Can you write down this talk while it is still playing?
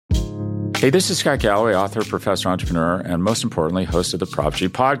Hey, this is Scott Galloway, author, professor, entrepreneur, and most importantly, host of the Prop G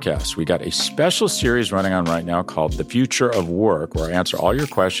podcast. We got a special series running on right now called The Future of Work, where I answer all your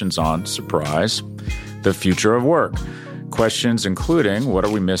questions on, surprise, the future of work. Questions including, what are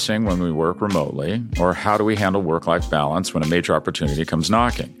we missing when we work remotely? Or how do we handle work-life balance when a major opportunity comes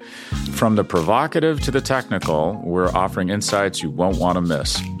knocking? From the provocative to the technical, we're offering insights you won't want to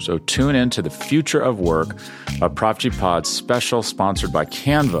miss. So tune in to The Future of Work, a Prop G Pod special sponsored by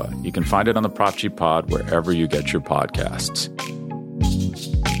Canva. You can find it on the Prop G Pod wherever you get your podcasts.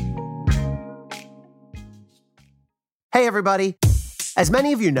 Hey, everybody. As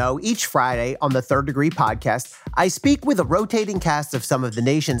many of you know, each Friday on the Third Degree podcast, I speak with a rotating cast of some of the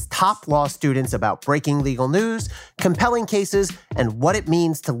nation's top law students about breaking legal news, compelling cases, and what it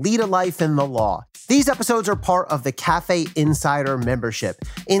means to lead a life in the law. These episodes are part of the Cafe Insider membership.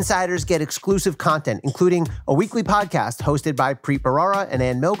 Insiders get exclusive content, including a weekly podcast hosted by Preet Bharara and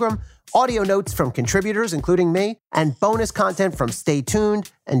Ann Milgram, audio notes from contributors, including me, and bonus content from Stay Tuned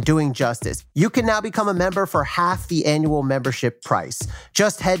and Doing Justice. You can now become a member for half the annual membership price.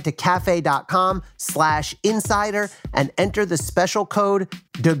 Just head to cafe.com/insider and enter the special code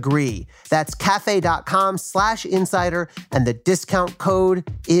DEGREE. That's cafe.com/insider, and the discount code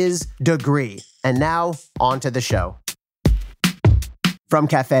is DEGREE. And now, on to the show. From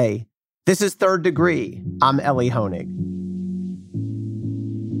Cafe, this is Third Degree. I'm Ellie Honig.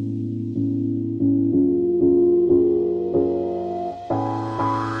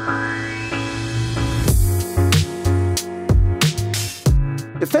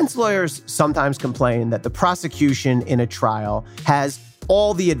 Defense lawyers sometimes complain that the prosecution in a trial has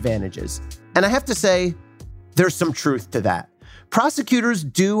all the advantages. And I have to say, there's some truth to that. Prosecutors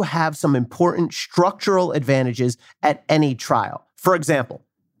do have some important structural advantages at any trial. For example,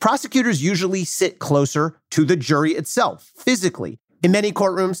 prosecutors usually sit closer to the jury itself, physically. In many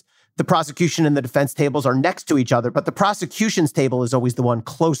courtrooms, the prosecution and the defense tables are next to each other, but the prosecution's table is always the one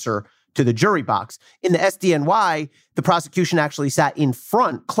closer to the jury box. In the SDNY, the prosecution actually sat in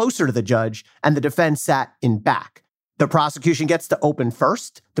front, closer to the judge, and the defense sat in back. The prosecution gets to open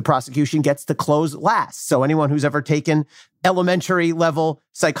first. The prosecution gets to close last. So anyone who's ever taken elementary level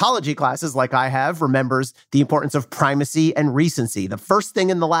psychology classes like I have remembers the importance of primacy and recency. The first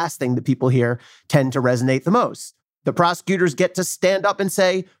thing and the last thing that people hear tend to resonate the most. The prosecutors get to stand up and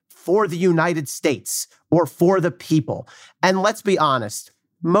say, for the United States, or for the people. And let's be honest,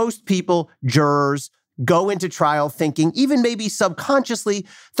 most people, jurors, go into trial thinking, even maybe subconsciously,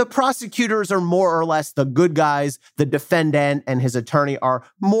 the prosecutors are more or less the good guys, the defendant and his attorney are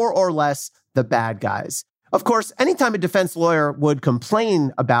more or less the bad guys. Of course, anytime a defense lawyer would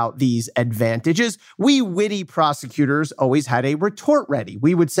complain about these advantages, we witty prosecutors always had a retort ready.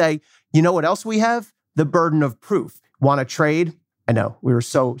 We would say, you know what else we have? The burden of proof. Want to trade? I know, we were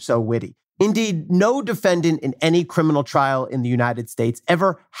so witty. Indeed, no defendant in any criminal trial in the United States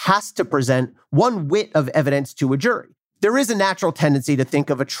ever has to present one whit of evidence to a jury. There is a natural tendency to think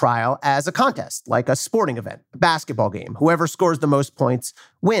of a trial as a contest, like a sporting event, a basketball game. Whoever scores the most points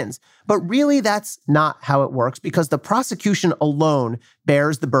wins. But really, that's not how it works, because the prosecution alone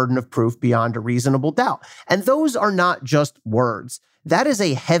bears the burden of proof beyond a reasonable doubt. And those are not just words. That is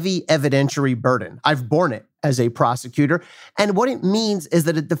a heavy evidentiary burden. I've borne it as a prosecutor. And what it means is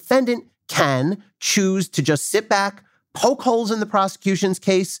that a defendant can choose to just sit back, poke holes in the prosecution's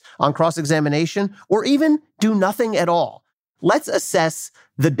case on cross-examination, or even do nothing at all. Let's assess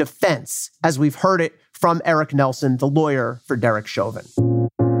the defense as we've heard it from Eric Nelson, the lawyer for Derek Chauvin.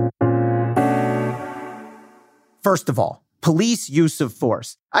 First of all, police use of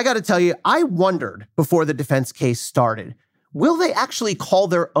force. I got to tell you, I wondered before the defense case started, will they actually call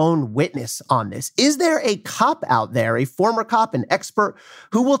their own witness on this? Is there a cop out there, a former cop, an expert,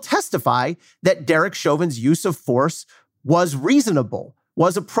 who will testify that Derek Chauvin's use of force was reasonable,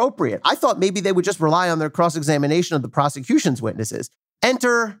 was appropriate? I thought maybe they would just rely on their cross-examination of the prosecution's witnesses.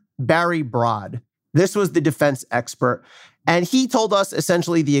 Enter Barry Broad. This was the defense expert, and he told us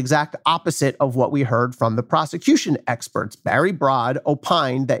essentially the exact opposite of what we heard from the prosecution experts. Barry Broad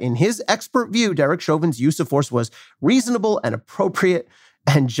opined that in his expert view, Derek Chauvin's use of force was reasonable and appropriate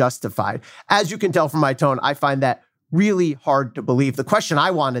and justified. As you can tell from my tone, I find that really hard to believe. The question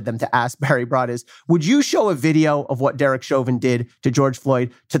I wanted them to ask Barry Broad is, would you show a video of what Derek Chauvin did to George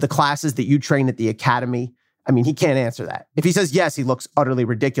Floyd to the classes that you train at the academy? I mean, he can't answer that. If he says yes, he looks utterly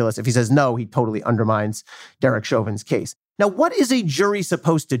ridiculous. If he says no, he totally undermines Derek Chauvin's case. Now, what is a jury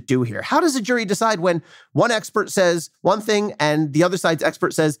supposed to do here? How does a jury decide when one expert says one thing and the other side's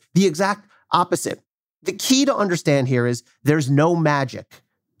expert says the exact opposite? The key to understand here is there's no magic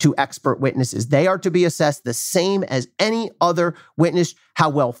to expert witnesses. They are to be assessed the same as any other witness. How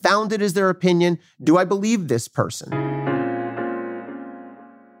well-founded is their opinion? Do I believe this person?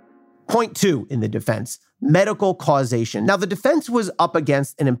 Point 2 in the defense, medical causation. Now, the defense was up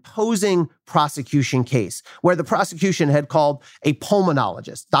against an imposing prosecution case where the prosecution had called a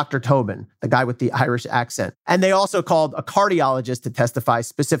pulmonologist, Dr. Chauvin, the guy with the Irish accent. And they also called a cardiologist to testify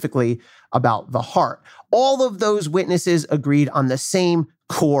specifically about the heart. All of those witnesses agreed on the same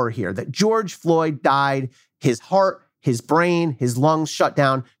core here, that George Floyd died, his heart, his brain, his lungs shut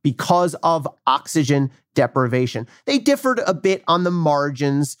down because of oxygen deprivation. They differed a bit on the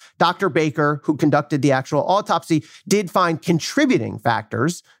margins. Dr. Baker, who conducted the actual autopsy, did find contributing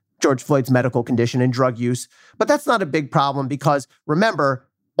factors, George Floyd's medical condition and drug use. But that's not a big problem because, remember,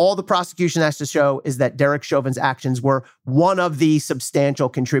 all the prosecution has to show is that Derek Chauvin's actions were one of the substantial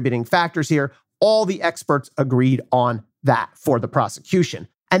contributing factors here. All the experts agreed on that for the prosecution.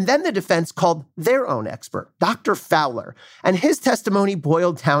 And then the defense called their own expert, Dr. Fowler. And his testimony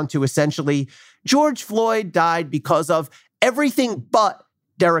boiled down to essentially, George Floyd died because of everything but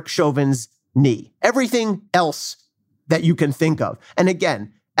Derek Chauvin's knee. Everything else that you can think of. And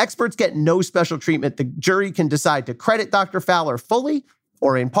again, experts get no special treatment. The jury can decide to credit Dr. Fowler fully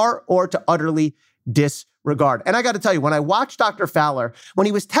or in part or to utterly disregard. And I got to tell you, when I watched Dr. Fowler, when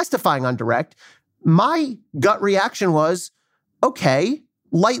he was testifying on direct, my gut reaction was, okay,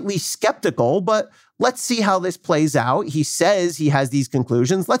 lightly skeptical, but let's see how this plays out. He says he has these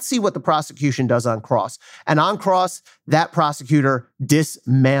conclusions. Let's see what the prosecution does on cross. And on cross, that prosecutor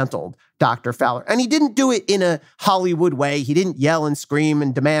dismantled Dr. Fowler. And he didn't do it in a Hollywood way. He didn't yell and scream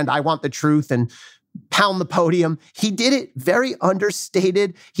and demand, I want the truth, and pound the podium. He did it very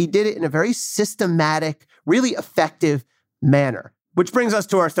understated. He did it in a very systematic, really effective manner. Which brings us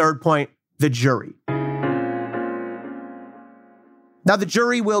to our third point, the jury. Now, the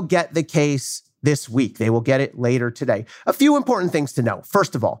jury will get the case this week. They will get it later today. A few important things to know.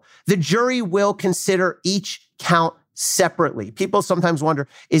 First of all, the jury will consider each count separately. People sometimes wonder,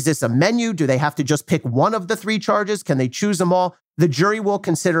 is this a menu? Do they have to just pick one of the 3 charges? Can they choose them all? The jury will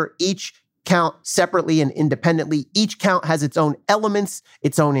consider each count separately and independently. Each count has its own elements,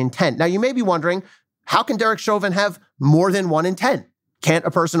 its own intent. Now, you may be wondering, how can Derek Chauvin have more than one intent? Can't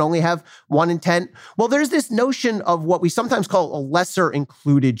a person only have one intent? Well, there's this notion of what we sometimes call a lesser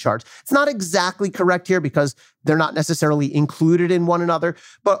included charge. It's not exactly correct here because they're not necessarily included in one another,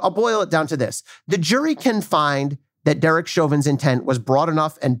 but I'll boil it down to this. The jury can find that Derek Chauvin's intent was broad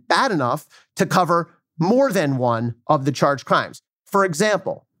enough and bad enough to cover more than one of the charged crimes. For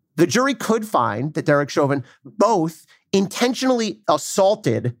example, the jury could find that Derek Chauvin both intentionally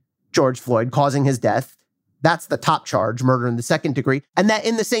assaulted George Floyd, causing his death. That's the top charge, murder in the second degree. And that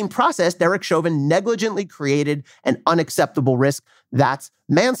in the same process, Derek Chauvin negligently created an unacceptable risk. That's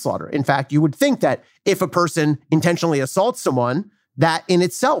manslaughter. In fact, you would think that if a person intentionally assaults someone, that in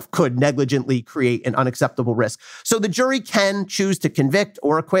itself could negligently create an unacceptable risk. So the jury can choose to convict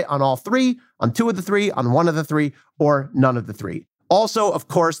or acquit on all 3, on 2 of the 3, on 1 of the 3, or none of the 3. Also, of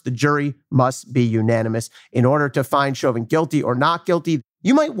course, the jury must be unanimous in order to find Chauvin guilty or not guilty.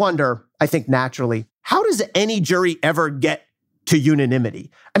 You might wonder, I think naturally, how does any jury ever get to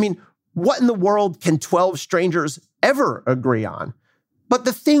unanimity? I mean, what in the world can 12 strangers ever agree on? But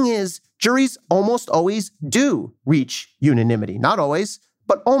the thing is, juries almost always do reach unanimity. Not always,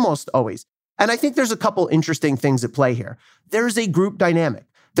 but almost always. And I think there's a couple interesting things at play here. There's a group dynamic.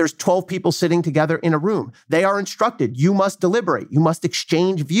 There's 12 people sitting together in a room. They are instructed. You must deliberate. You must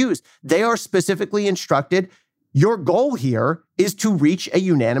exchange views. They are specifically instructed. Your goal here is to reach a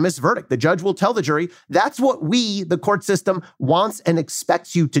unanimous verdict. The judge will tell the jury, that's what we, the court system, wants and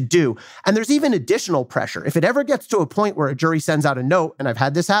expects you to do. And there's even additional pressure. If it ever gets to a point where a jury sends out a note, and I've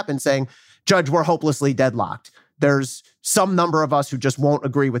had this happen, saying, Judge, we're hopelessly deadlocked. There's some number of us who just won't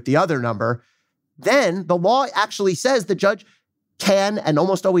agree with the other number. Then the law actually says the judge can, and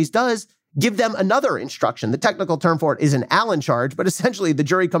almost always does, give them another instruction. The technical term for it is an Allen charge, but essentially the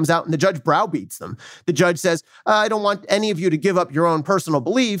jury comes out and the judge browbeats them. The judge says, I don't want any of you to give up your own personal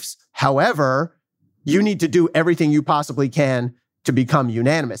beliefs. However, you need to do everything you possibly can to become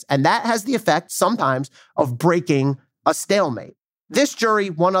unanimous. And that has the effect sometimes of breaking a stalemate. This jury,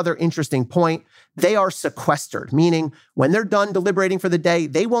 one other interesting point, they are sequestered, meaning when they're done deliberating for the day,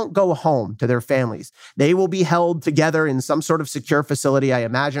 they won't go home to their families. They will be held together in some sort of secure facility, I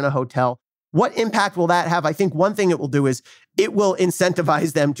imagine a hotel. What impact will that have? I think one thing it will do is it will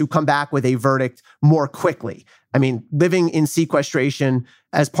incentivize them to come back with a verdict more quickly. I mean, living in sequestration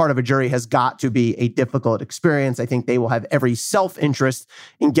as part of a jury has got to be a difficult experience. I think they will have every self-interest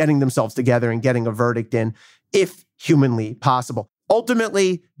in getting themselves together and getting a verdict in, if humanly possible.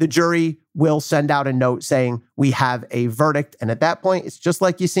 Ultimately, the jury will send out a note saying we have a verdict. And at that point, it's just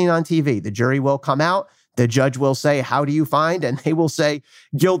like you've seen on TV. The jury will come out. The judge will say, how do you find? And they will say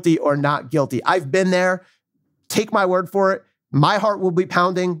guilty or not guilty. I've been there. Take my word for it. My heart will be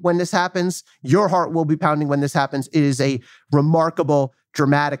pounding when this happens. Your heart will be pounding when this happens. It is a remarkable,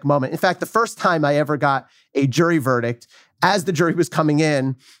 dramatic moment. In fact, the first time I ever got a jury verdict, as the jury was coming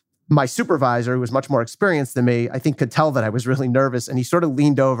in, my supervisor, who was much more experienced than me, I think could tell that I was really nervous. And he sort of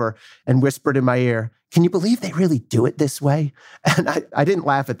leaned over and whispered in my ear, can you believe they really do it this way? And I didn't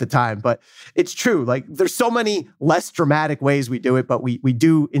laugh at the time, but it's true. Like, there's so many less dramatic ways we do it, but we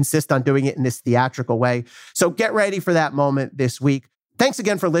do insist on doing it in this theatrical way. So get ready for that moment this week. Thanks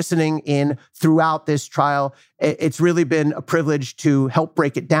again for listening in throughout this trial. It's really been a privilege to help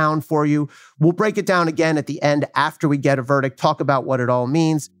break it down for you. We'll break it down again at the end after we get a verdict, talk about what it all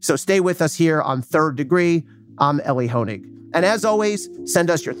means. So stay with us here on Third Degree. I'm Elie Honig. And as always, send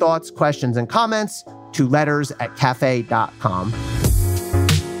us your thoughts, questions, and comments to letters@cafe.com.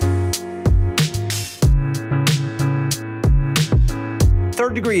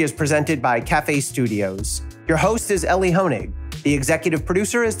 Third Degree is presented by Cafe Studios. Your host is Elie Honig. The executive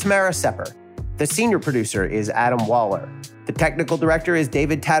producer is Tamara Sepper. The senior producer is Adam Waller. The technical director is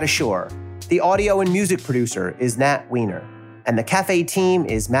David Tadashore. The audio and music producer is Nat Weiner. And the Cafe team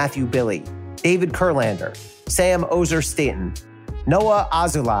is Matthew Billy, David Kurlander, Sam Ozer-Staten, Noah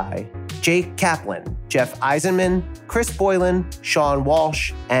Azulai, Jake Kaplan, Jeff Eisenman, Chris Boylan, Sean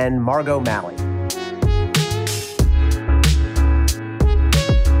Walsh, and Margot Malley.